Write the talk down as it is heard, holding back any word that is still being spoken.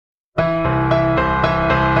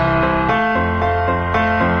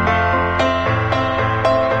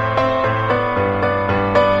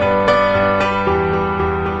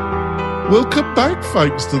Welcome back,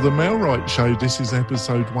 folks, to the Mailrite Show. This is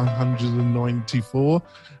episode 194.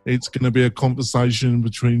 It's going to be a conversation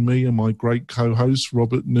between me and my great co-host,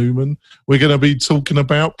 Robert Newman. We're going to be talking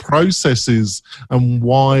about processes and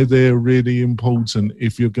why they're really important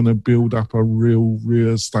if you're going to build up a real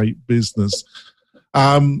estate business.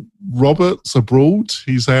 Robert's abroad.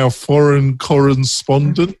 He's our foreign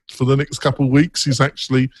correspondent for the next couple of weeks. He's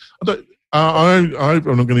actually... I'm not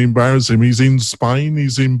going to embarrass him. He's in Spain.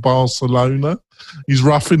 He's in Barcelona. He's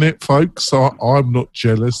roughing it, folks. I'm not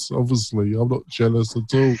jealous, obviously. I'm not jealous at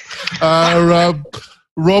all.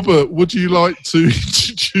 Robert, would you like to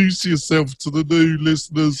introduce yourself to the new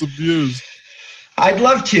listeners and viewers? I'd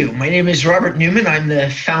love to. My name is Robert Newman. I'm the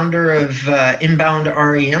founder of Inbound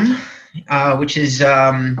REM, which is...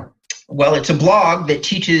 it's a blog that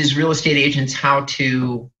teaches real estate agents how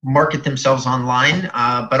to market themselves online,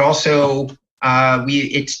 but also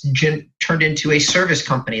it's turned into a service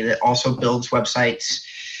company that also builds websites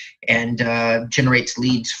and generates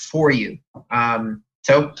leads for you.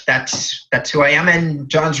 So that's who I am. And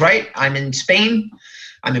John's right. I'm in Spain.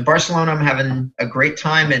 I'm in Barcelona. I'm having a great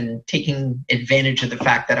time and taking advantage of the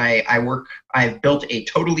fact that I've built a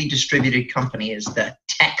totally distributed company is the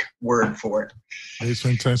tech word for it. It's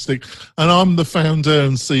fantastic. And I'm the founder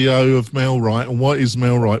and CEO of Mailrite. And what is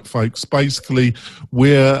Mailrite, folks? Basically,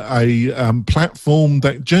 we're a platform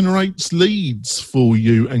that generates leads for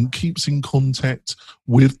you and keeps in contact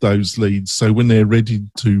with those leads. So when they're ready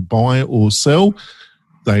to buy or sell,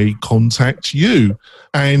 they contact you.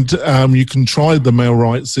 And you can try the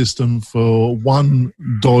Mailrite system for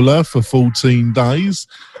 $1 for 14 days.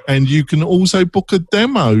 And you can also book a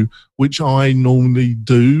demo, which I normally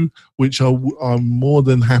do, which I'm more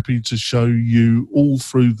than happy to show you all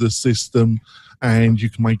through the system. And you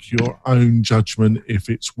can make your own judgment if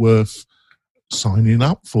it's worth signing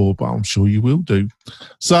up for, but I'm sure you will do.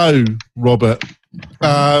 So, Robert,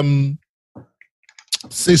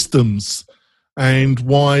 systems. And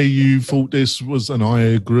why you thought this was, and I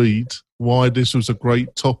agreed, why this was a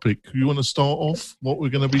great topic. You want to start off what we're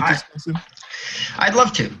going to be discussing? I'd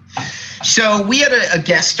love to. So we had a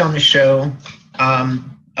guest on the show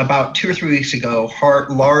about 2 or 3 weeks ago,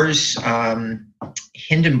 Lars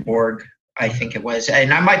Hindenburg, I think it was.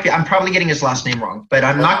 And I'm probably getting his last name wrong, but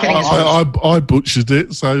I'm not getting his I butchered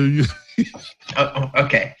it, so...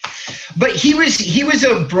 Okay. But he was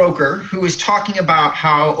a broker who was talking about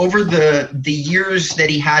how over the years that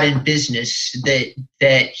he had in business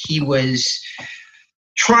that he was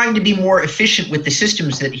trying to be more efficient with the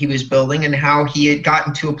systems that he was building, and how he had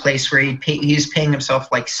gotten to a place where he was paying himself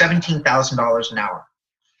like $17,000 an hour.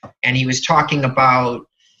 And he was talking about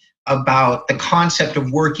the concept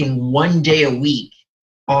of working 1 day a week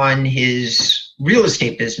on his real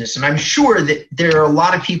estate business. And I'm sure that there are a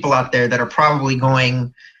lot of people out there that are probably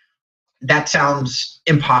going, that sounds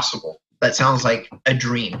impossible. That sounds like a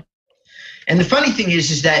dream. And the funny thing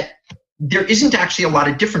is that there isn't actually a lot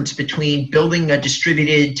of difference between building a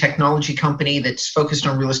distributed technology company that's focused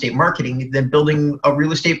on real estate marketing than building a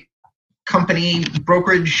real estate company,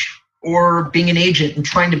 brokerage, or being an agent and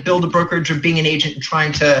trying to build a brokerage, or being an agent and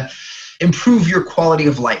trying to improve your quality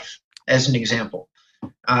of life, as an example.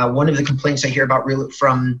 One of the complaints I hear about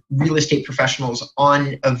from real estate professionals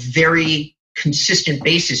on a very consistent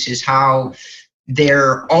basis is how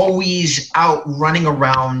they're always out running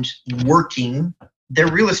around working their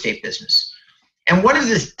real estate business. And one of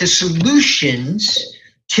the solutions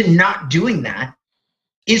to not doing that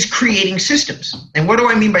is creating systems. And what do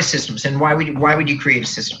I mean by systems? And why would you create a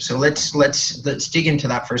system? So let's dig into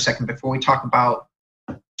that for a second before we talk about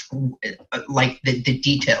like the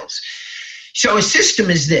details. So a system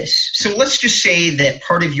is this. So let's just say that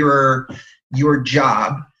part of your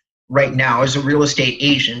job right now as a real estate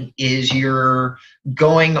agent is you're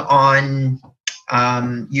going on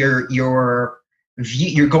you're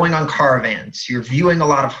going on caravans. You're viewing a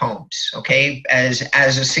lot of homes. Okay, as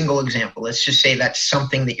a single example, let's just say that's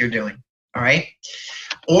something that you're doing. All right.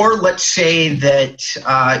 Or let's say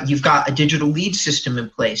that you've got a digital lead system in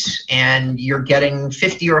place and you're getting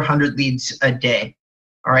 50 or 100 leads a day.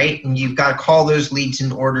 All right. And you've got to call those leads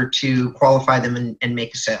in order to qualify them and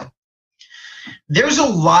make a sale. There's a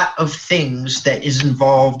lot of things that is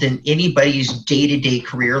involved in anybody's day-to-day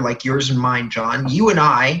career, like yours and mine, John. You and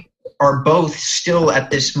I are both still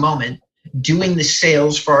at this moment doing the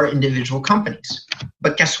sales for our individual companies.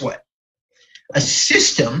 But guess what? A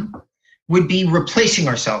system would be replacing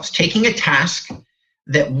ourselves, taking a task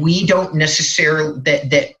that we don't necessarily,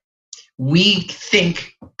 that we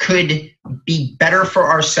think could be better for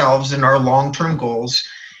ourselves and our long-term goals,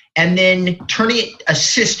 and then turning it a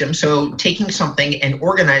system, so taking something and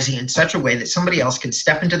organizing it in such a way that somebody else can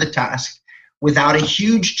step into the task without a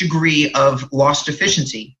huge degree of lost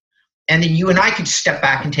efficiency. And then you and I could step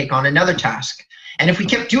back and take on another task. And if we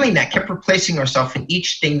kept doing that, kept replacing ourselves in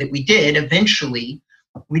each thing that we did, eventually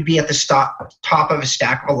we'd be at the top of a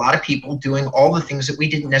stack of a lot of people doing all the things that we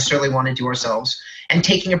didn't necessarily want to do ourselves and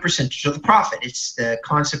taking a percentage of the profit. It's the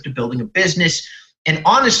concept of building a business. And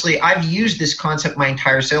honestly, I've used this concept my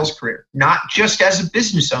entire sales career, not just as a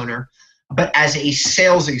business owner, but as a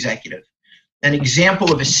sales executive. An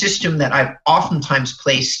example of a system that I've oftentimes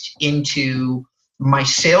placed into my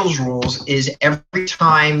sales roles is every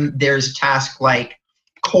time there's a task like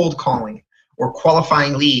cold calling or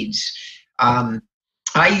qualifying leads,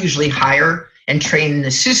 I usually hire and train an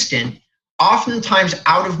assistant, oftentimes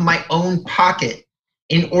out of my own pocket,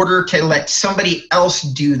 in order to let somebody else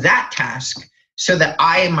do that task so that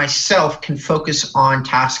I myself can focus on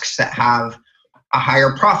tasks that have a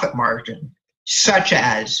higher profit margin, such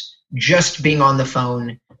as just being on the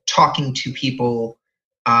phone, talking to people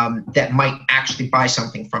that might actually buy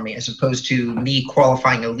something from me, as opposed to me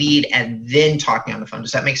qualifying a lead and then talking on the phone.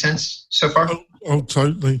 Does that make sense so far? Oh,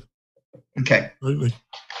 totally. Okay. Totally.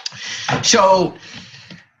 So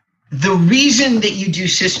the reason that you do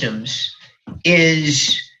systems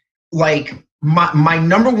is like my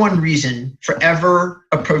number one reason for ever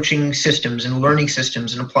approaching systems and learning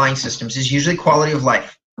systems and applying systems is usually quality of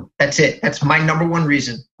life. That's it. That's my number one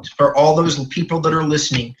reason. For all those people that are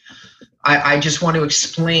listening, I just want to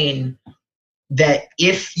explain that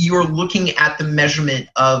if you're looking at the measurement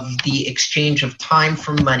of the exchange of time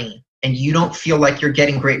for money and you don't feel like you're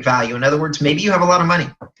getting great value, in other words, maybe you have a lot of money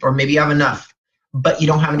or maybe you have enough, but you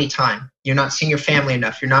don't have any time. You're not seeing your family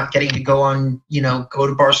enough. You're not getting to go on, go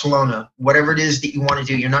to Barcelona, whatever it is that you want to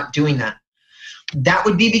do. You're not doing that. That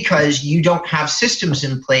would be because you don't have systems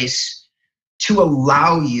in place to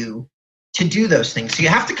allow you to do those things. So you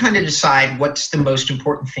have to kind of decide what's the most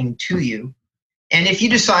important thing to you. And if you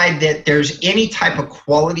decide that there's any type of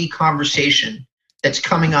quality conversation that's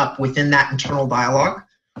coming up within that internal dialogue,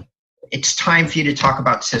 it's time for you to talk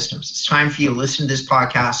about systems. It's time for you to listen to this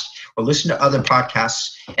podcast or listen to other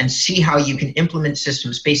podcasts and see how you can implement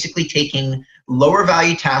systems, basically taking lower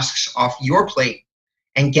value tasks off your plate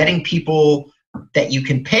and getting people that you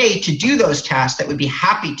can pay to do those tasks that would be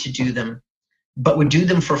happy to do them, but would do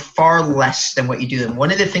them for far less than what you do them. One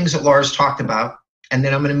of the things that Lars talked about, and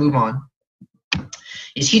then I'm going to move on,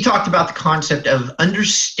 is he talked about the concept of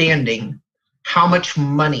understanding how much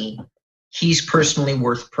money he's personally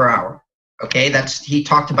worth per hour. Okay, he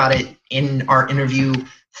talked about it in our interview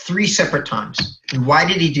 3 separate times. And why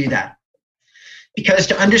did he do that? Because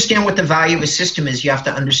to understand what the value of a system is, you have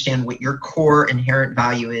to understand what your core inherent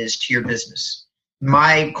value is to your business.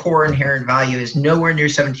 My core inherent value is nowhere near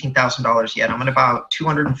 $17,000 yet. I'm at about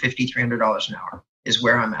 $250, $300 an hour is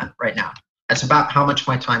where I'm at right now. That's about how much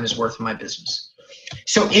my time is worth in my business.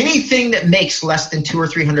 So anything that makes less than $200 or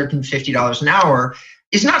 $350 an hour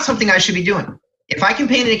is not something I should be doing. If I can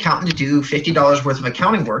pay an accountant to do $50 worth of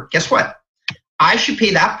accounting work, guess what? I should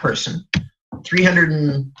pay that person $300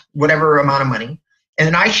 and whatever amount of money, and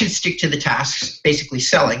then I should stick to the tasks, basically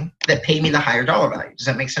selling, that pay me the higher dollar value. Does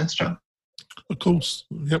that make sense, John? Of course.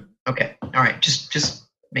 Yep. Okay. All right. Just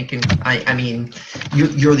making. I mean,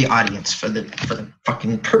 you're the audience for the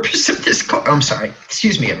fucking purpose of this call. I'm sorry.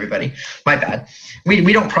 Excuse me, everybody. My bad.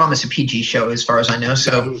 We don't promise a PG show, as far as I know.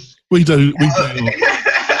 So we do.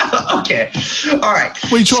 Okay. All right.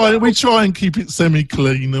 We try and keep it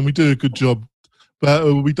semi-clean, and we do a good job,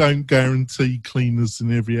 but we don't guarantee cleanness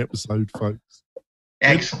in every episode, folks.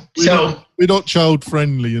 Excellent. We're not child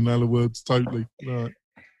friendly, in other words. Totally. Right.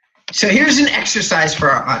 So here's an exercise for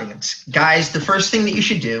our audience. Guys, the first thing that you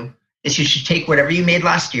should do is you should take whatever you made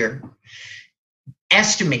last year,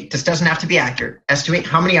 estimate, this doesn't have to be accurate, estimate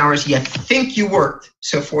how many hours you think you worked.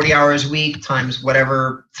 So 40 hours a week times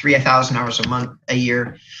whatever, 3,000 hours a month, a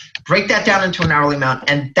year. Break that down into an hourly amount,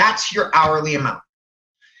 and that's your hourly amount.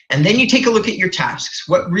 And then you take a look at your tasks.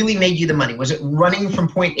 What really made you the money? Was it running from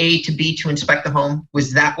point A to B to inspect the home?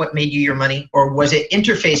 Was that what made you your money? Or was it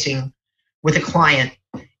interfacing with a client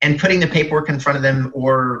and putting the paperwork in front of them,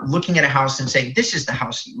 or looking at a house and saying, this is the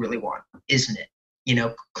house you really want, isn't it?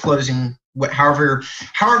 Closing, however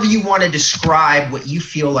you want to describe what you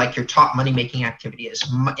feel like your top money-making activity is.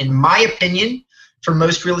 In my opinion, for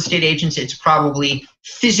most real estate agents, it's probably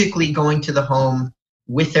physically going to the home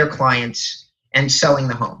with their clients and selling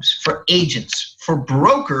the homes. For agents, for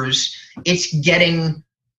brokers, it's getting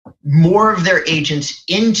more of their agents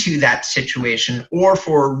into that situation, or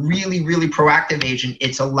for a really, really proactive agent,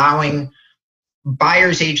 it's allowing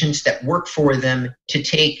buyer's agents that work for them to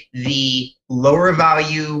take the lower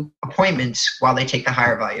value appointments while they take the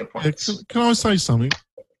higher value appointments. Can I say something?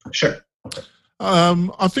 Sure.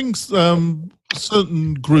 I think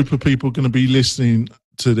certain group of people are going to be listening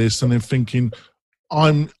to this and they're thinking,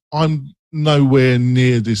 I'm nowhere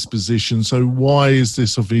near this position, so why is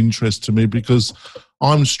this of interest to me? Because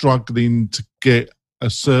I'm struggling to get a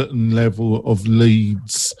certain level of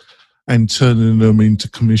leads and turning them into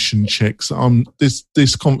commission checks.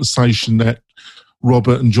 This conversation that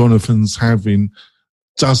Robert and Jonathan's having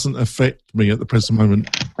doesn't affect me at the present moment.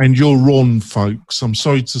 And you're wrong, folks. I'm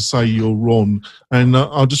sorry to say you're wrong. And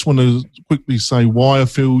I just want to quickly say why I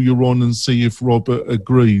feel you're wrong and see if Robert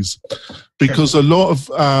agrees. Because a lot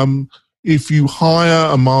of, if you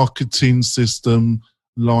hire a marketing system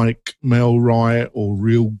like MailRight or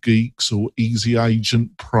Real Geeks or Easy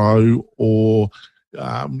Agent Pro, or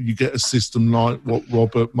you get a system like what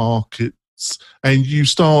Robert markets, and you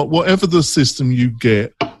start, whatever the system you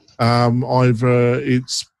get, either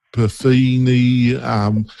it's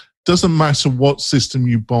Perfini, doesn't matter what system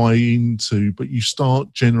you buy into, but you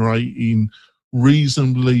start generating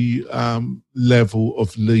reasonably level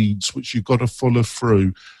of leads, which you've got to follow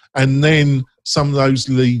through. And then some of those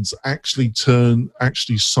leads actually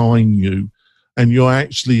sign you, and you're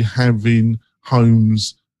actually having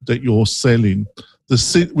homes that you're selling.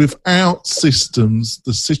 Without systems,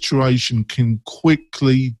 the situation can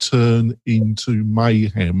quickly turn into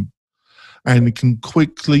mayhem, and it can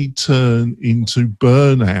quickly turn into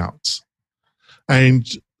burnout. And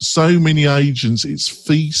so many agents, it's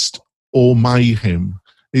feast or mayhem.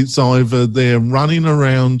 It's either they're running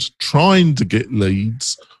around trying to get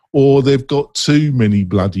leads, or they've got too many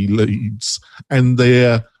bloody leads, and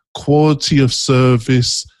their quality of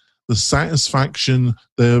service, the satisfaction,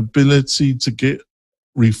 their ability to get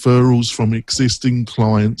referrals from existing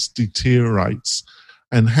clients deteriorates.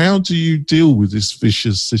 And how do you deal with this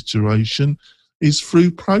vicious situation? Is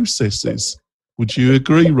through processes. Would you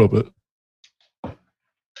agree, Robert? I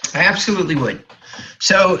absolutely would.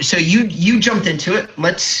 So you jumped into it.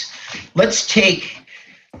 Let's take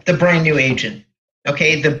the brand new agent.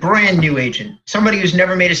 Okay, the brand new agent, somebody who's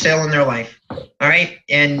never made a sale in their life. All right,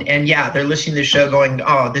 and yeah, they're listening to the show going,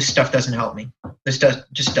 oh, this stuff doesn't help me. This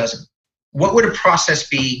just doesn't. What would a process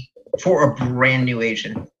be for a brand new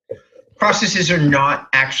agent? Processes are not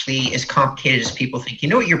actually as complicated as people think. You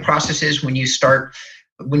know what your process is when you start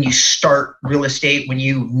real estate, when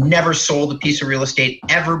you've never sold a piece of real estate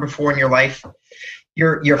ever before in your life?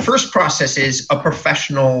 Your first process is a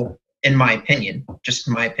professional, in my opinion, just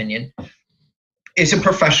my opinion, is a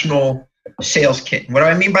professional sales kit. What do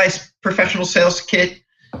I mean by professional sales kit?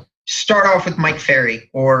 Start off with Mike Ferry,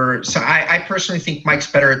 I personally think Mike's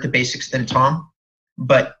better at the basics than Tom,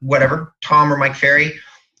 but whatever, Tom or Mike Ferry.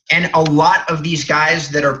 And a lot of these guys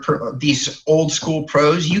that are these old school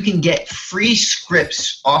pros, you can get free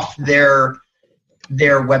scripts off their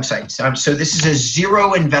websites. So this is a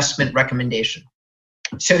zero investment recommendation.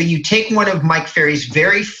 So you take one of Mike Ferry's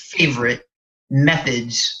very favorite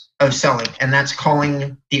methods of selling, and that's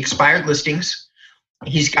calling the expired listings.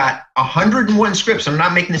 He's got 101 scripts. I'm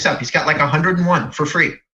not making this up. He's got like 101 for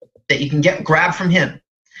free that you can grab from him.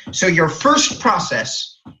 So your first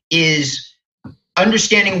process is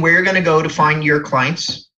understanding where you're going to go to find your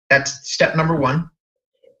clients. That's step number one.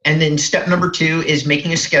 And then step number two is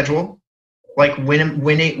making a schedule. Like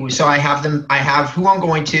so I have who I'm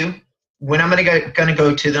going to, when I'm going to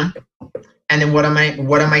go to them, and then what am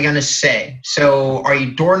I going to say? So are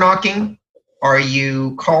you door knocking? Are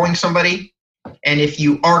you calling somebody? And if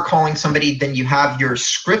you are calling somebody, then you have your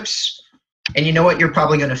scripts. And you know what? You're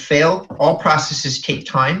probably going to fail. All processes take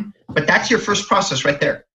time, but that's your first process right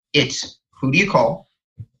there. It's who do you call?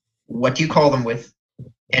 What do you call them with?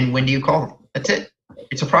 And when do you call them? That's it.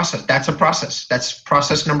 It's a process. That's a process. That's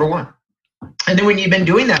process number one. And then when you've been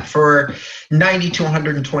doing that for 90 to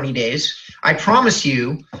 120 days, I promise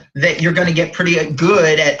you that you're going to get pretty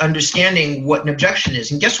good at understanding what an objection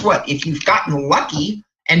is. And guess what? If you've gotten lucky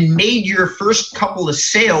and made your first couple of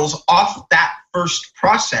sales off that first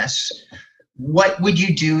process, what would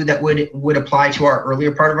you do that would apply to our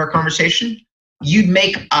earlier part of our conversation? You'd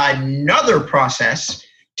make another process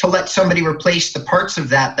to let somebody replace the parts of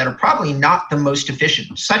that are probably not the most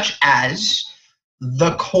efficient, such as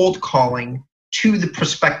the cold calling to the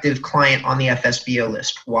prospective client on the FSBO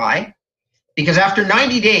list. Why? Because after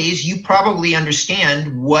 90 days, you probably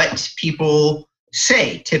understand what people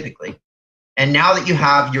say typically. And now that you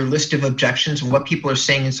have your list of objections and what people are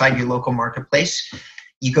saying inside your local marketplace,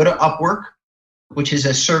 you go to Upwork, which is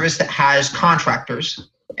a service that has contractors.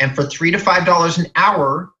 And for $3 to $5 an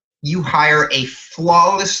hour, you hire a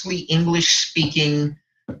flawlessly English-speaking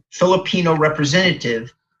Filipino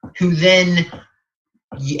representative who then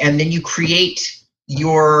you create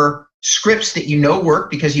your scripts that you know work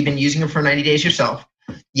because you've been using them for 90 days yourself.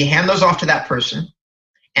 You hand those off to that person,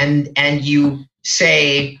 and you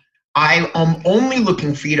say, I am only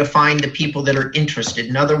looking for you to find the people that are interested.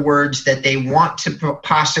 In other words, that they want to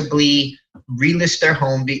possibly relist their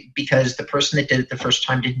home because the person that did it the first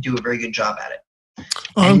time didn't do a very good job at it.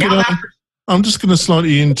 I'm just going to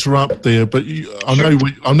slightly interrupt there, but I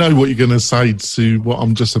know what you're going to say to what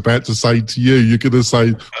I'm just about to say to you. You're going to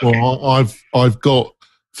say, well, I've got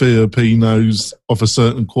Filipinos of a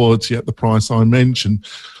certain quality at the price I mentioned.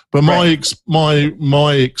 But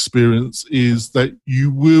my experience is that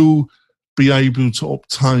you will be able to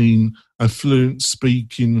obtain a fluent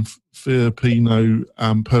speaking Filipino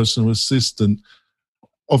personal assistant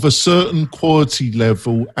of a certain quality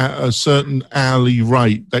level at a certain hourly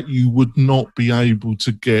rate that you would not be able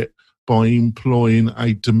to get by employing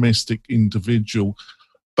a domestic individual.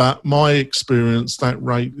 But my experience, that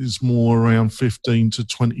rate is more around $15 to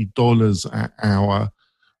 $20 an hour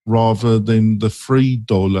rather than the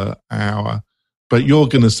 $3 hour. But you're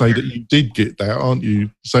going to say that you did get that, aren't you?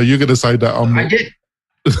 So you're going to say that I did.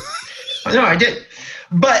 No, I did.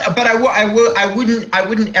 But I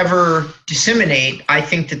wouldn't ever disseminate. I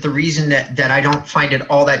think that the reason that I don't find it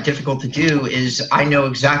all that difficult to do is I know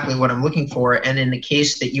exactly what I'm looking for. And in the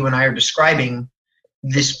case that you and I are describing,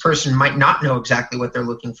 this person might not know exactly what they're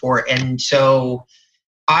looking for. And so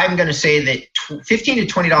I'm going to say that $15 to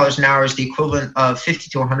 $20 an hour is the equivalent of $50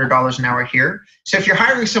 to $100 an hour here. So if you're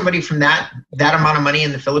hiring somebody from that amount of money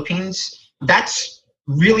in the Philippines, that's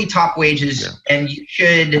really top wages. Yeah. And you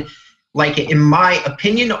should, like, in my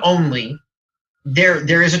opinion only,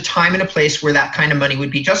 there is a time and a place where that kind of money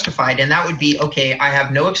would be justified. And that would be, okay, I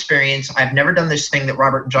have no experience. I've never done this thing that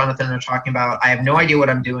Robert and Jonathan are talking about. I have no idea what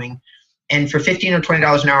I'm doing. And for $15 or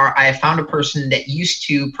 $20 an hour, I have found a person that used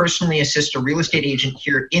to personally assist a real estate agent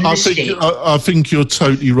here in the state. I think you're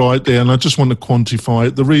totally right there, and I just want to quantify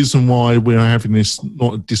it. The reason why we're having this,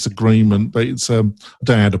 not a disagreement, but it's, I don't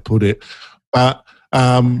know how to put it, but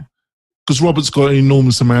because Robert's got an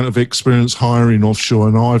enormous amount of experience hiring offshore,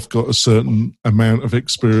 and I've got a certain amount of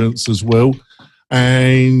experience as well,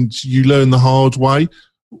 and you learn the hard way.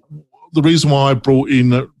 The reason why I brought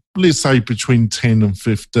in let's say between 10 and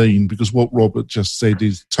 15, because what Robert just said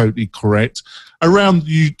is totally correct. Around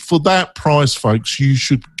you, for that price, folks, you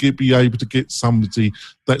should be able to get somebody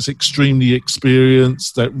that's extremely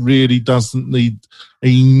experienced, that really doesn't need an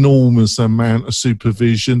enormous amount of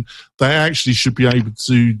supervision. They actually should be able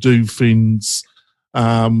to do things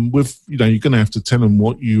with, you're going to have to tell them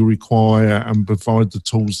what you require and provide the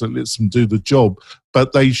tools that lets them do the job.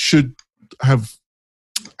 But they should have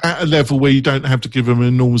at a level where you don't have to give them an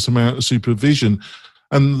enormous amount of supervision.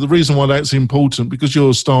 And the reason why that's important, because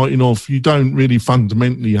you're starting off, you don't really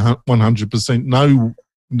fundamentally 100%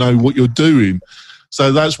 know what you're doing.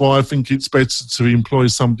 So that's why I think it's better to employ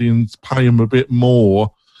somebody and pay them a bit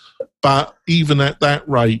more. But even at that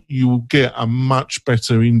rate, you will get a much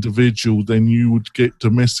better individual than you would get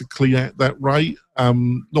domestically at that rate.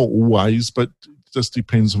 Not always, but it just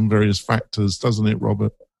depends on various factors, doesn't it,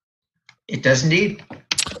 Robert? It does indeed.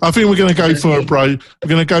 I think we're going to go for a break. We're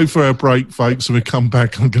going to go for a break, folks, and we come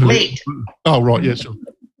back. I'm going to late. Oh, right, yeah, sure.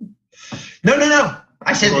 No.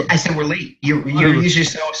 I said we're late. You're usually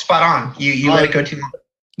so spot on. You let it go too long.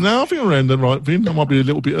 No, I think we're around the right thing. That might be a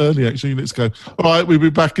little bit early, actually. Let's go. All right, we'll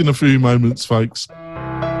be back in a few moments, folks.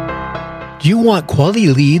 Do you want quality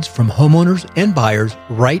leads from homeowners and buyers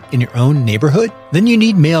right in your own neighborhood? Then you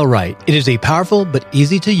need MailRight. It is a powerful but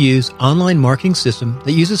easy to use online marketing system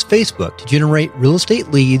that uses Facebook to generate real estate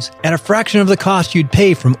leads at a fraction of the cost you'd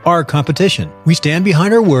pay from our competition. We stand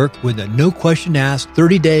behind our work with a no question asked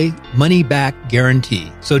 30-day money back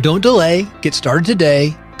guarantee. So don't delay. Get started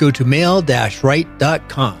today. Go to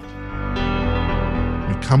mail-right.com.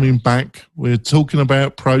 Coming back, we're talking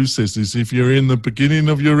about processes. If you're in the beginning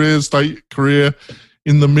of your real estate career,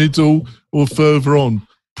 in the middle, or further on,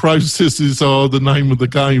 processes are the name of the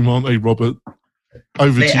game, aren't they, Robert?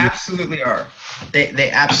 Over to you. They absolutely are. They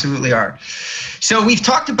absolutely are. So we've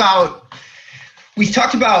talked about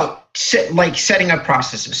setting up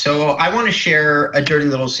processes. So I want to share a dirty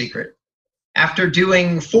little secret. After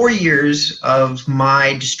doing 4 years of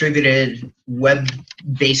my distributed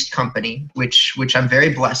web-based company, which I'm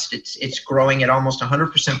very blessed, it's growing at almost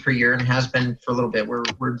 100% per year and has been for a little bit.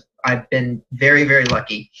 I've been very, very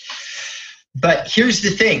lucky. But here's the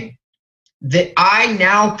thing, that I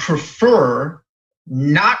now prefer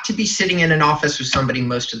not to be sitting in an office with somebody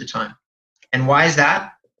most of the time. And why is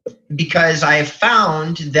that? because I have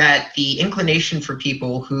found that the inclination for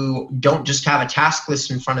people who don't just have a task list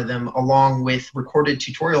in front of them along with recorded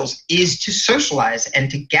tutorials is to socialize and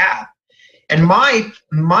to gab. And my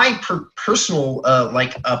personal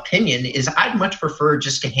opinion is I'd much prefer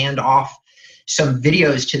just to hand off some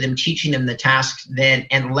videos to them teaching them the task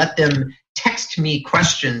and let them text me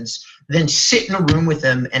questions than sit in a room with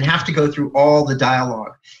them and have to go through all the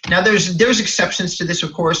dialogue. Now, there's exceptions to this,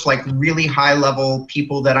 of course, like really high-level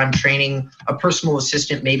people that I'm training, a personal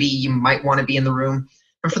assistant, maybe you might want to be in the room.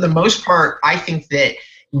 But for the most part, I think that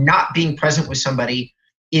not being present with somebody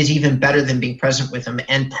is even better than being present with them.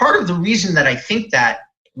 And part of the reason that I think that,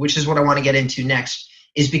 which is what I want to get into next,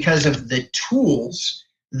 is because of the tools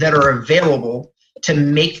that are available to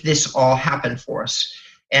make this all happen for us.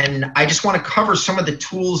 And I just want to cover some of the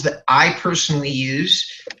tools that I personally use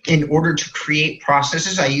in order to create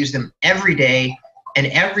processes. I use them every day, and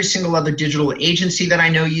every single other digital agency that I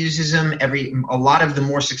know uses them. A lot of the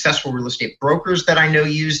more successful real estate brokers that I know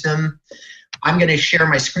use them. I'm going to share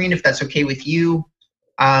my screen if that's okay with you.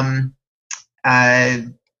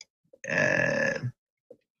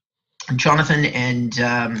 Jonathan and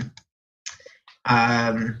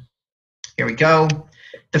here we go.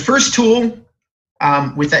 The first tool,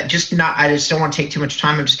 with that, I just don't want to take too much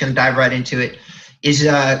time. I'm just going to dive right into it. Is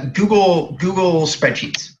Google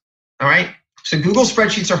Spreadsheets. All right. So Google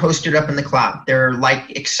Spreadsheets are hosted up in the cloud. They're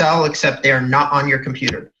like Excel, except they're not on your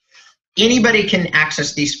computer. Anybody can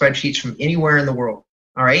access these spreadsheets from anywhere in the world.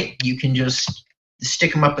 All right. You can just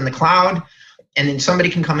stick them up in the cloud, and then somebody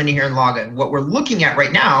can come in here and log in. What we're looking at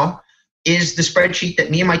right now is the spreadsheet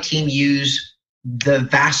that me and my team use the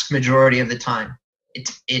vast majority of the time.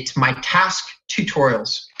 It's my task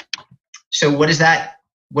tutorials. So what is that?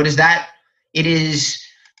 It is,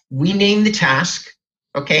 we name the task,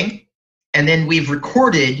 okay? And then we've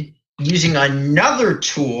recorded using another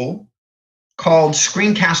tool called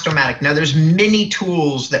Screencast-O-Matic. Now, there's many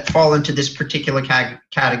tools that fall into this particular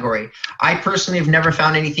category. I personally have never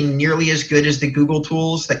found anything nearly as good as the Google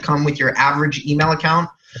tools that come with your average email account.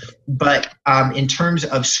 But in terms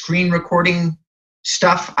of screen recording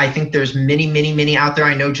stuff, I think there's many out there.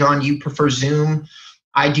 I know, John, you prefer Zoom.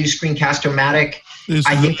 I do Screencast-O-Matic.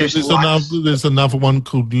 There's another one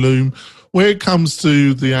called Loom. Where it comes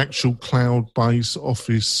to the actual cloud-based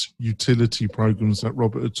office utility programs that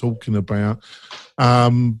Robert are talking about,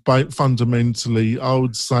 but fundamentally, I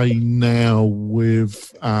would say now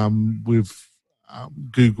with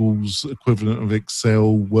Google's equivalent of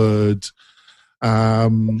Excel, Word,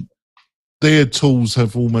 their tools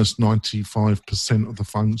have almost 95% of the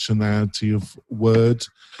functionality of Word.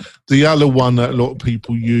 The other one that a lot of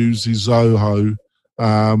people use is Zoho.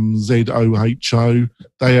 ZOHO.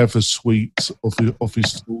 They have a suite of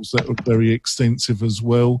office tools that are very extensive as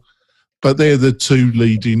well, but they're the two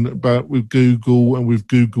leading. But with Google and with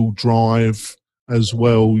Google Drive as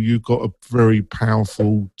well, you've got a very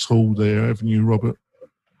powerful tool there, haven't you, Robert?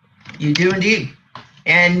 You do indeed.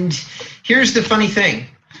 And here's the funny thing.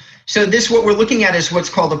 So what we're looking at is what's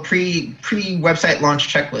called a pre-website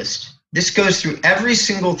launch checklist. This goes through every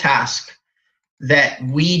single task that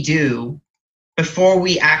we do before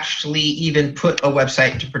we actually even put a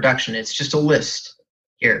website to production. It's just a list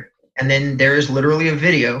here. And then there is literally a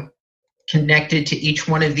video connected to each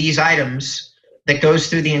one of these items that goes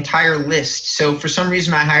through the entire list. So for some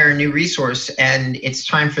reason, I hire a new resource and it's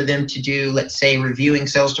time for them to do, let's say, reviewing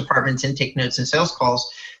sales departments, intake notes, and sales calls.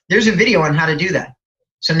 There's a video on how to do that.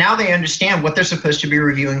 So now they understand what they're supposed to be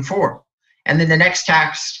reviewing for. And then the next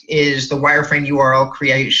task is the wireframe URL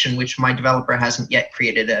creation, which my developer hasn't yet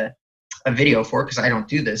created a video for because I don't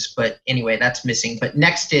do this, but anyway, that's missing. But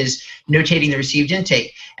next is notating the received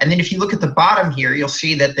intake. And then if you look at the bottom here, you'll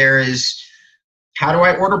see that there is, how do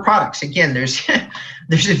I order products? Again, there's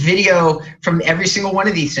there's a video from every single one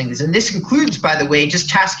of these things. And this includes, by the way, just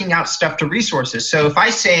tasking out stuff to resources. So if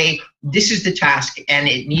I say this is the task and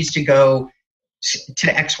it needs to go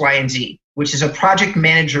to X, Y, and Z, which is a project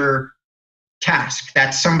manager task.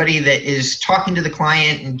 That's somebody that is talking to the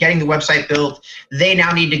client and getting the website built. They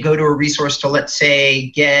now need to go to a resource to, let's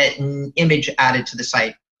say, get an image added to the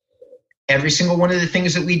site. Every single one of the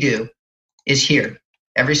things that we do is here.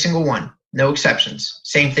 Every single one, no exceptions.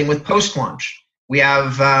 Same thing with post-launch. We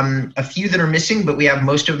have a few that are missing, but we have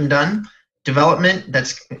most of them done. Development,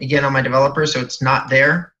 that's, again, on my developer, so it's not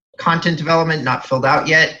there. Content development, not filled out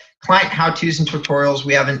yet. Client how-tos and tutorials,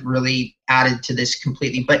 we haven't really added to this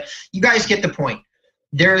completely, but you guys get the point.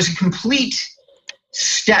 There is a complete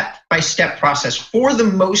step-by-step process for the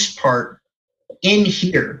most part in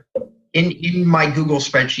here in my Google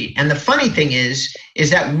spreadsheet. And the funny thing is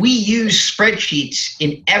that we use spreadsheets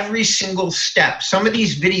in every single step. Some of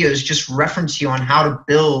these videos just reference you on how to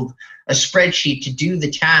build a spreadsheet to do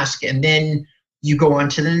the task, and then you go on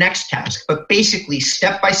to the next task. But basically,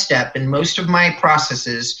 step by step, in most of my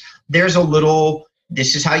processes, there's a little,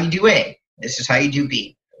 this is how you do A, this is how you do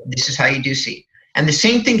B, this is how you do C. And the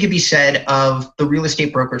same thing can be said of the real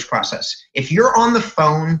estate brokerage process. If you're on the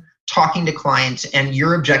phone talking to clients and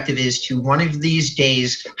your objective is to one of these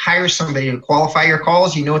days hire somebody to qualify your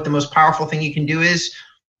calls, you know what the most powerful thing you can do is?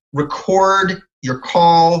 Record your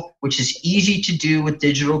call, which is easy to do with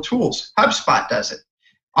digital tools. HubSpot does it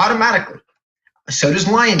automatically. So does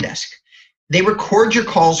LionDesk. They record your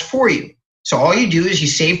calls for you. So all you do is you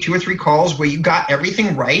save 2 or 3 calls where you got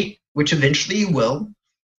everything right, which eventually you will.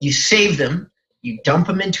 You save them. You dump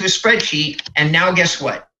them into a spreadsheet, and now guess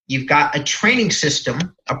what? You've got a training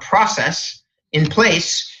system, a process in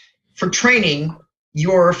place for training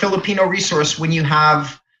your Filipino resource when you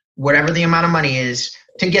have whatever the amount of money is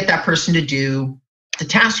to get that person to do the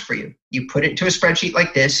task for you. You put it into a spreadsheet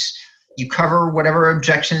like this, you cover whatever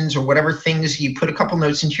objections or whatever things, you put a couple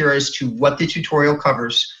notes into here as to what the tutorial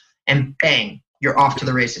covers, and bang, you're off to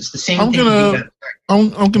the races. The same thing.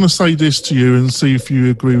 I'm gonna say this to you and see if you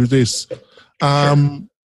agree with this.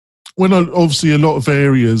 When obviously a lot of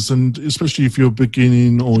areas, and especially if you're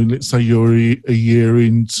beginning, or let's say you're a year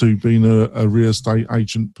into being a real estate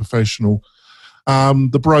agent professional,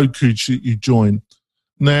 the brokerage that you join.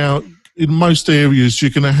 Now, in most areas,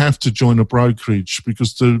 you're going to have to join a brokerage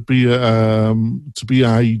because to be an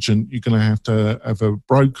agent, you're going to have a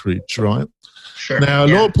brokerage, right? Sure. Now, a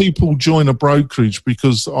lot of people join a brokerage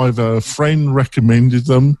because either a friend recommended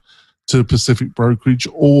them to Pacific Brokerage,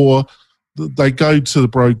 or they go to the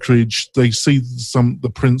brokerage, they see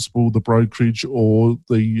the principal of the brokerage, or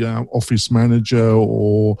the office manager,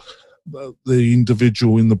 or the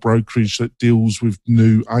individual in the brokerage that deals with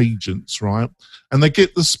new agents, right? And they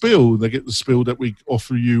get the spiel. They get the spiel that we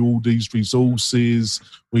offer you all these resources,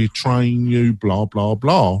 we train you, blah, blah,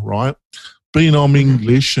 blah, right? Being I'm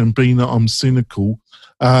English and being that I'm cynical,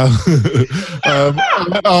 I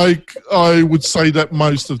would say that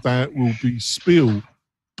most of that will be spiel.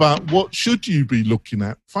 But what should you be looking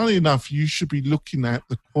at? Funny enough, you should be looking at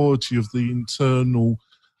the quality of the internal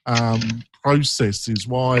processes,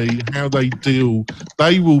 how they deal.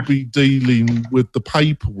 They will be dealing with the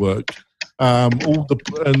paperwork, and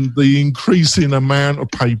the increasing amount of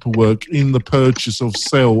paperwork in the purchase of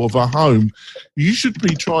sale of a home. You should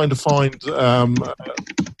be trying to find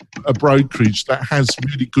a brokerage that has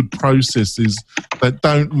really good processes that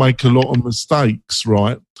don't make a lot of mistakes,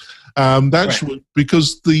 right? That's right.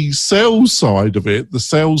 Because the sales side of it, the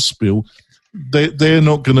sales spiel, they're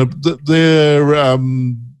not going to,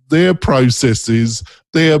 their processes,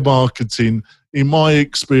 their marketing, in my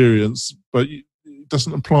experience, but it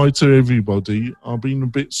doesn't apply to everybody. I've been a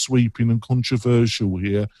bit sweeping and controversial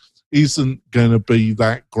here, isn't going to be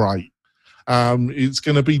that great. It's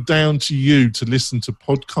going to be down to you to listen to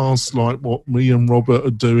podcasts like what me and Robert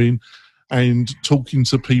are doing and talking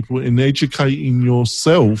to people and educating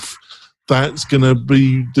yourself. That's going to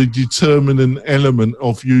be the determining element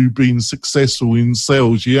of you being successful in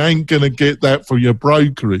sales. You ain't going to get that for your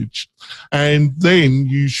brokerage. And then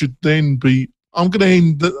you should then be, I'm going to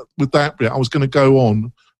end with that bit. I was going to go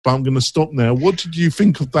on, but I'm going to stop now. What did you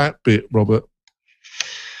think of that bit, Robert?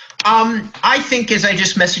 I think, as I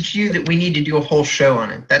just messaged you, that we need to do a whole show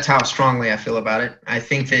on it. That's how strongly I feel about it. I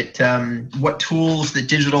think that what tools the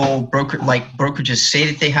digital brokerages say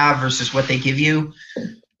that they have versus what they give you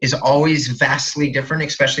is always vastly different,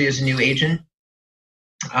 especially as a new agent.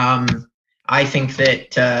 I think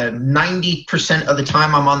that 90% of the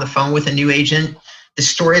time I'm on the phone with a new agent, the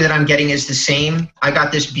story that I'm getting is the same. I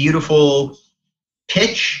got this beautiful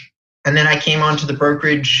pitch, and then I came onto the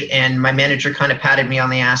brokerage, and my manager kind of patted me on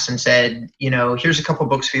the ass and said, here's a couple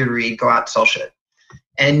books for you to read, go out and sell shit.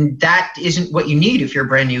 And that isn't what you need if you're a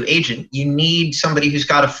brand new agent. You need somebody who's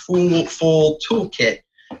got a full toolkit.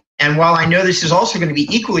 And while I know this is also going to be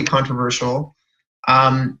equally controversial,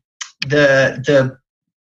 I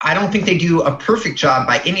don't think they do a perfect job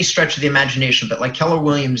by any stretch of the imagination, but like Keller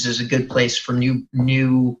Williams is a good place for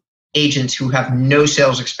new agents who have no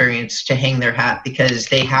sales experience to hang their hat, because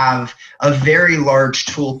they have a very large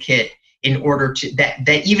toolkit in order to that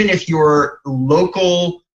even if you're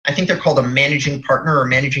local, I think they're called a managing partner or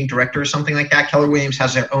managing director or something like that. Keller Williams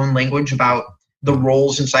has their own language about the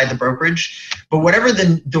roles inside the brokerage. But whatever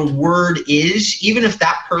the word is, even if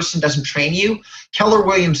that person doesn't train you, Keller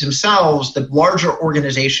Williams themselves, the larger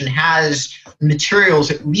organization, has materials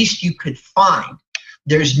at least you could find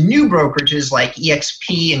There's new brokerages like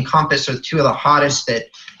EXP and Compass are two of the hottest that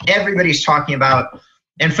everybody's talking about.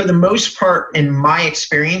 And for the most part, in my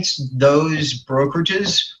experience, those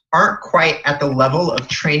brokerages aren't quite at the level of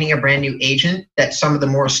training a brand new agent that some of the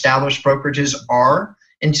more established brokerages are.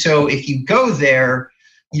 And so if you go there,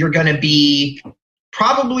 you're going to be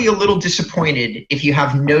probably a little disappointed if you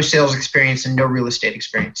have no sales experience and no real estate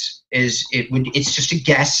experience. It's just a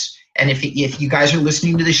guess. And if you guys are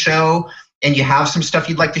listening to the show and you have some stuff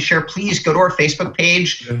you'd like to share, please go to our Facebook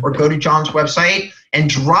page or go to John's website and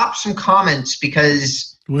drop some comments,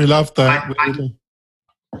 because we love that.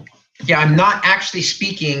 I'm not actually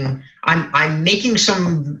speaking. I'm making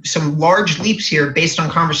some large leaps here based on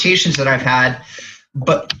conversations that I've had,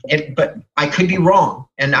 but I could be wrong,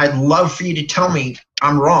 and I'd love for you to tell me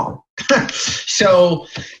I'm wrong. So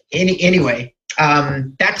anyway,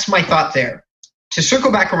 that's my thought there. To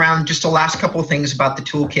circle back around, just the last couple of things about the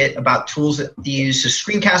toolkit, about tools that you use. So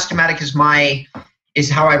Screencast-O-Matic is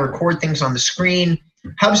how I record things on the screen.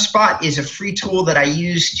 HubSpot is a free tool that I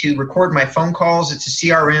use to record my phone calls. It's a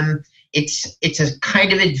CRM. It's a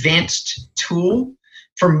kind of advanced tool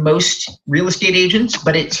for most real estate agents,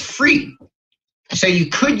 but it's free. So you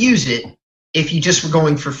could use it if you just were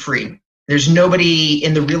going for free. There's nobody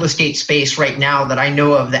in the real estate space right now that I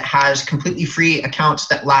know of that has completely free accounts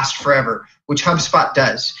that last forever, which HubSpot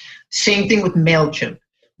does. Same thing with MailChimp.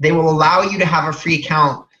 They will allow you to have a free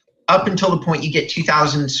account up until the point you get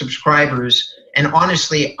 2,000 subscribers. And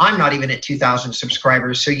honestly, I'm not even at 2,000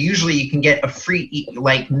 subscribers. So usually you can get a free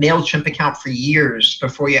MailChimp account for years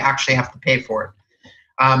before you actually have to pay for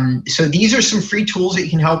it. So these are some free tools that you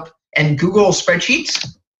can help. And Google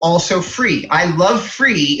Spreadsheets, also free. I love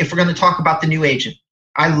free if we're going to talk about the new agent.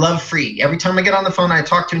 I love free. Every time I get on the phone, I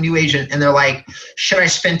talk to a new agent and they're like, should I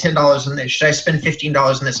spend $10 on this? Should I spend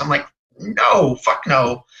 $15 on this? I'm like, no, fuck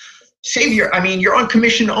no. You're on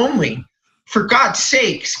commission only. For God's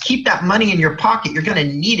sakes, keep that money in your pocket. You're going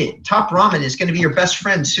to need it. Top Ramen is going to be your best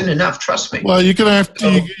friend soon enough. Trust me. Well, you're going to have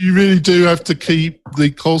to. You really do have to keep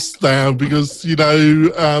the costs down, because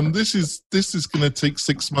this is going to take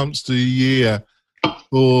 6 months to a year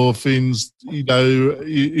for things.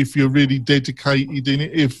 If you're really dedicated in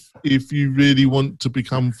it, if you really want to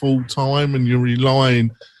become full time and you're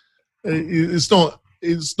relying, it's not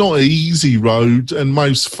an easy road, and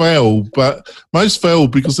most fail. But most fail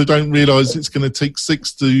because they don't realise it's going to take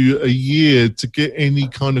 6 to a year to get any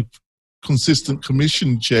kind of consistent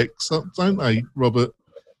commission checks, don't they, Robert?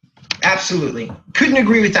 Absolutely. Couldn't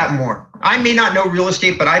agree with that more. I may not know real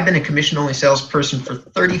estate, but I've been a commission-only salesperson for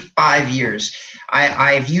 35 years.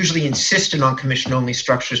 I've usually insisted on commission-only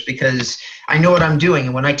structures because I know what I'm doing.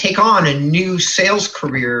 And when I take on a new sales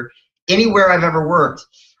career anywhere I've ever worked,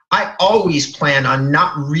 I always plan on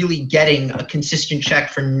not really getting a consistent check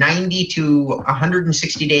for 90 to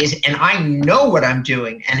 160 days. And I know what I'm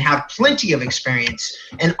doing and have plenty of experience.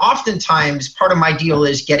 And oftentimes part of my deal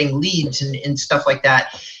is getting leads and stuff like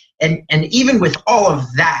that. And even with all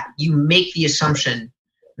of that, you make the assumption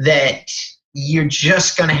that you're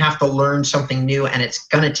just going to have to learn something new, and it's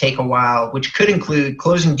going to take a while, which could include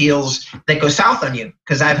closing deals that go south on you.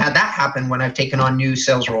 Because I've had that happen when I've taken on new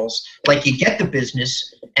sales roles. Like, you get the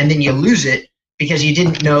business and then you lose it because you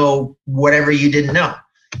didn't know whatever you didn't know.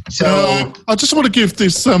 So I just want to give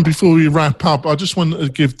this, before we wrap up, I just want to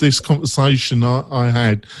give this conversation I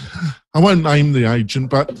had. I won't name the agent,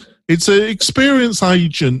 but it's an experienced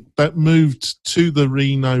agent that moved to the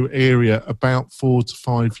Reno area about 4 to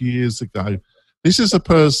 5 years ago. This is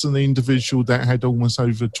an individual that had almost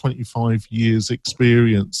over 25 years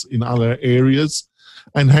experience in other areas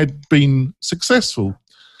and had been successful.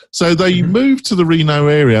 So they moved to the Reno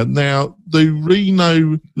area. Now, the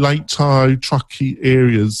Reno, Lake Tahoe, Truckee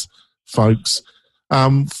areas, folks,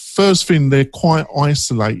 first thing, they're quite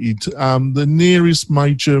isolated. The nearest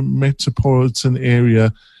major metropolitan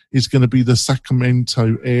area is going to be the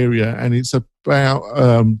Sacramento area, and it's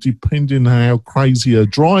about, depending on how crazy a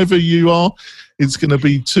driver you are, it's going to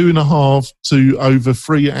be 2.5 to over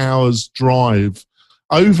 3 hours drive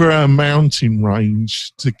over a mountain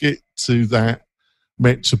range to get to that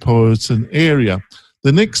metropolitan area.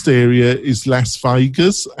 The next area is Las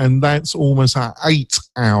Vegas, and that's almost an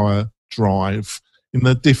 8-hour drive in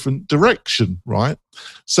a different direction, right?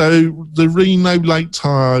 So the Reno, Lake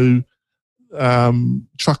Tahoe,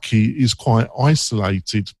 Truckee is quite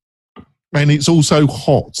isolated, and it's also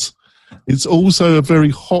hot. It's also a very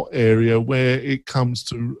hot area where it comes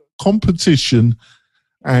to competition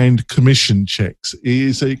and commission checks. It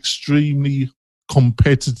is an extremely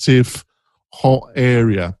competitive, hot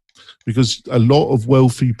area because a lot of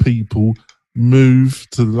wealthy people move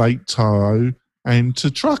to Lake Tahoe and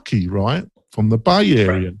to Truckee, right? from the Bay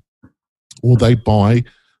Area, or they buy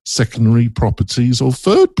secondary properties or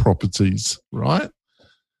third properties, right?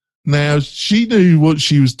 Now, she knew what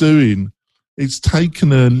she was doing. It's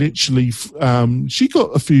taken her literally, she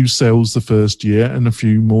got a few sales the first year and a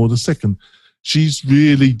few more the second. She's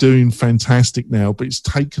really doing fantastic now, but it's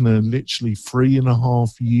taken her literally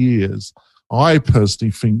 3.5 years. I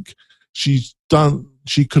personally think she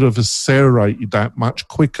could have accelerated that much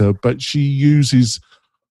quicker, but she uses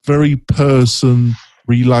very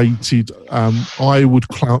person-related, I would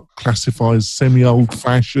classify as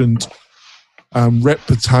semi-old-fashioned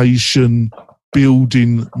reputation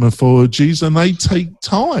building methodologies, and they take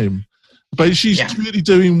time. But she's really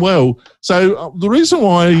doing well. So the reason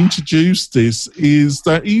why I introduced this is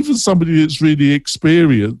that even somebody that's really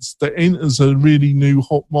experienced, that enters a really new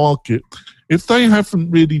hot market, if they haven't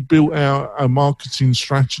really built out a marketing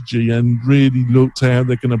strategy and really looked at how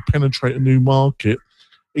they're going to penetrate a new market,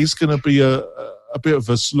 it's going to be a bit of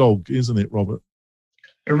a slog, isn't it, Robert?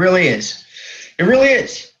 It really is. It really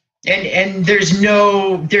is. And there's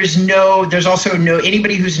also no,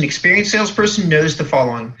 anybody who's an experienced salesperson knows the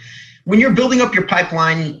following. When you're building up your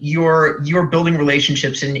pipeline, you're building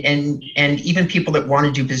relationships, and even people that want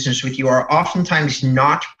to do business with you are oftentimes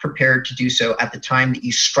not prepared to do so at the time that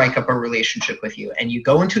you strike up a relationship with you. And you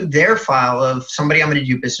go into their file of somebody I'm going to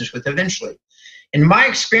do business with eventually. In my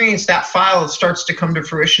experience, that file starts to come to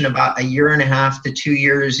fruition about 1.5 to 2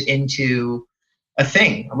 years into a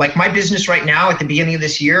thing. Like my business right now, at the beginning of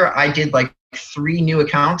this year, I did like 3 new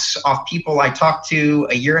accounts off people I talked to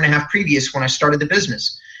 1.5 years previous when I started the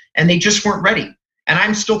business, and they just weren't ready. And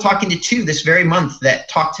I'm still talking to 2 this very month that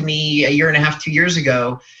talked to me 1.5 years, 2 years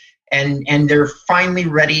ago, and they're finally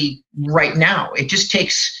ready right now. It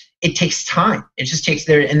takes time. It just takes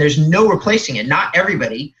and there's no replacing it. Not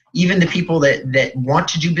everybody, even the people that want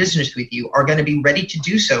to do business with you, are going to be ready to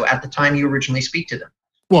do so at the time you originally speak to them.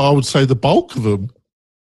 Well, I would say the bulk of them.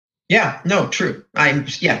 Yeah, no, true.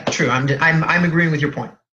 True. I'm agreeing with your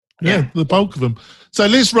point. Yeah, the bulk of them. So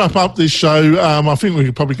let's wrap up this show. I think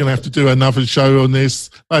we're probably going to have to do another show on this.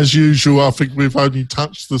 As usual, I think we've only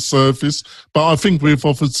touched the surface, but I think we've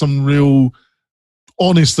offered some real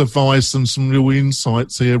honest advice and some real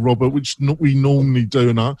insights here, Robert, which we normally do.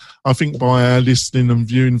 And I think by our listening and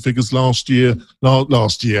viewing figures last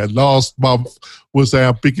month was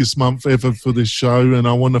our biggest month ever for this show. And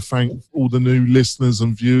I want to thank all the new listeners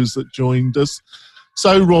and viewers that joined us.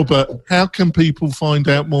 So, Robert, how can people find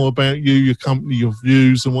out more about you, your company, your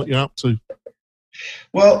views, and what you're up to?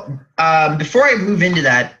 Well, before I move into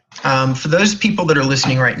that, for those people that are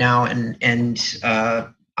listening right now, and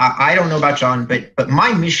I don't know about John, but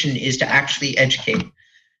my mission is to actually educate.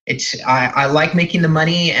 I like making the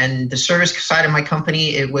money, and the service side of my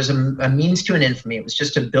company, it was a means to an end for me. It was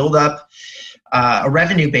just to build up a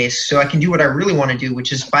revenue base so I can do what I really want to do,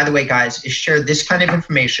 which is, by the way, guys, is share this kind of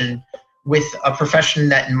information with a profession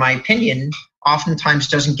that, in my opinion, oftentimes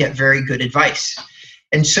doesn't get very good advice.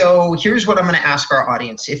 And so here's what I'm going to ask our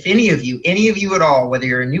audience. If any of you at all, whether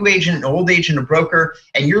you're a new agent, an old agent, a broker,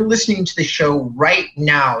 and you're listening to the show right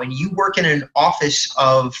now, and you work in an office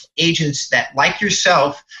of agents that, like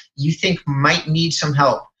yourself, you think might need some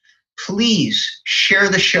help, please share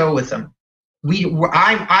the show with them.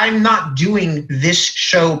 I'm not doing this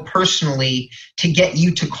show personally to get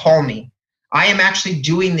you to call me. I am actually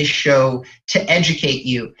doing this show to educate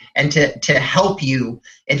you and to help you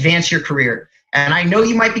advance your career. And I know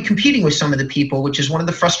you might be competing with some of the people, which is one of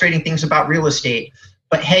the frustrating things about real estate.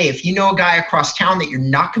 But hey, if you know a guy across town that you're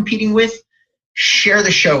not competing with, share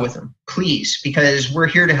the show with him, please, because we're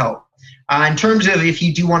here to help. In terms of, if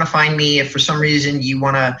you do want to find me, if for some reason you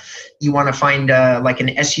want to find like an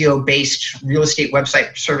SEO-based real estate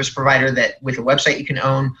website service provider that with a website you can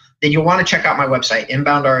own, then you'll want to check out my website,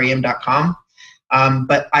 inboundrem.com.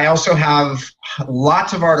 But I also have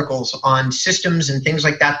lots of articles on systems and things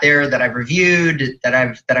like that there that I've reviewed, that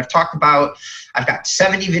I've talked about. I've got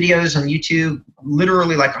 70 videos on YouTube,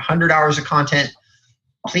 literally like 100 hours of content.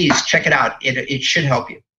 Please check it out. It should help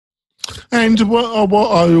you. And what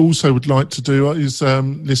I also would like to do is,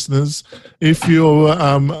 listeners, if you're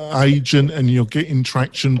agent and you're getting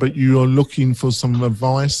traction, but you're looking for some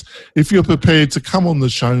advice, if you're prepared to come on the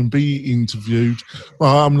show and be interviewed,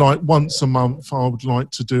 well, I'm like once a month, I would like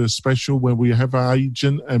to do a special where we have our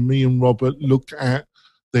agent and me and Robert look at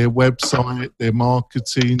their website, their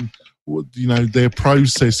marketing, their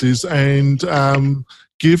processes, and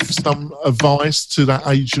give some advice to that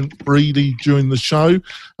agent freely during the show,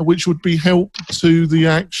 which would be help to the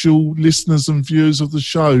actual listeners and viewers of the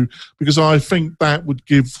show, because I think that would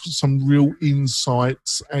give some real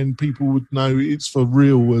insights and people would know it's for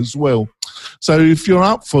real as well. So if you're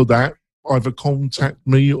up for that, either contact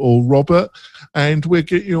me or Robert, and we'll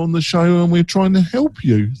get you on the show and we're trying to help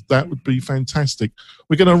you. That would be fantastic.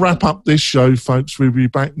 We're going to wrap up this show, folks. We'll be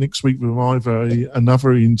back next week with either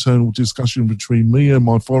another internal discussion between me and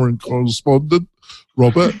my foreign correspondent,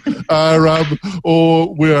 Robert,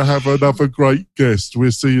 or we'll have another great guest.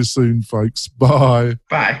 We'll see you soon, folks. Bye.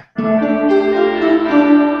 Bye.